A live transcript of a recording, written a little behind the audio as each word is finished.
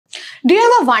Do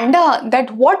you ever wonder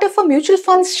that what if a mutual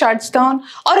fund shuts down,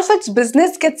 or if its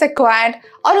business gets acquired,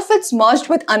 or if it's merged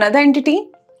with another entity?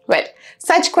 Well,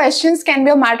 such questions can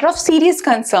be a matter of serious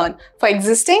concern for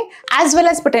existing as well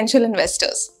as potential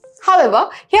investors. However,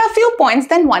 here are a few points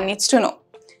that one needs to know.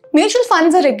 Mutual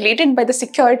funds are regulated by the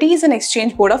Securities and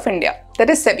Exchange Board of India, that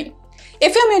is SEBI.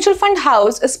 If your mutual fund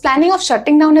house is planning of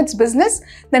shutting down its business,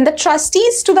 then the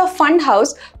trustees to the fund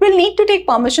house will need to take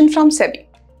permission from SEBI.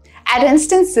 At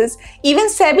instances, even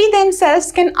SEBI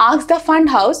themselves can ask the fund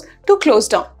house to close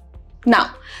down.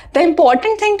 Now, the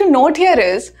important thing to note here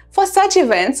is, for such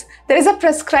events, there is a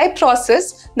prescribed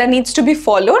process that needs to be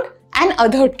followed and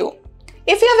adhered to.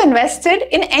 If you have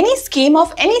invested in any scheme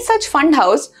of any such fund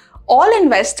house, all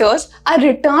investors are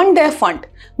returned their fund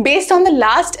based on the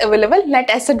last available net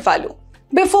asset value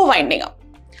before winding up.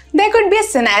 There could be a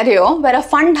scenario where a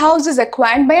fund house is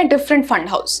acquired by a different fund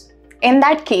house. In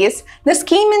that case, the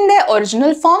scheme in their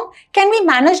original form can be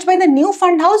managed by the new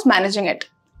fund house managing it,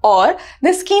 or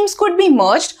the schemes could be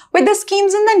merged with the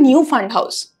schemes in the new fund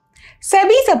house.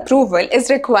 SEBI's approval is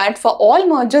required for all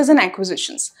mergers and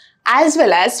acquisitions, as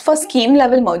well as for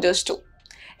scheme-level mergers too.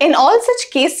 In all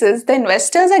such cases, the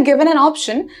investors are given an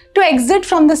option to exit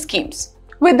from the schemes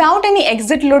without any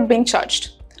exit load being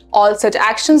charged. All such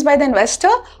actions by the investor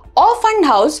or fund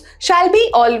house shall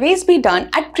always be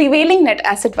done at prevailing net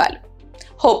asset value.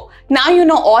 Hope now you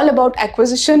know all about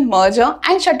acquisition, merger,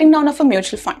 and shutting down of a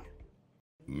mutual fund.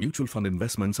 Mutual fund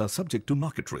investments are subject to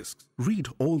market risks. Read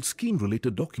all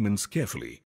scheme-related documents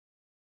carefully.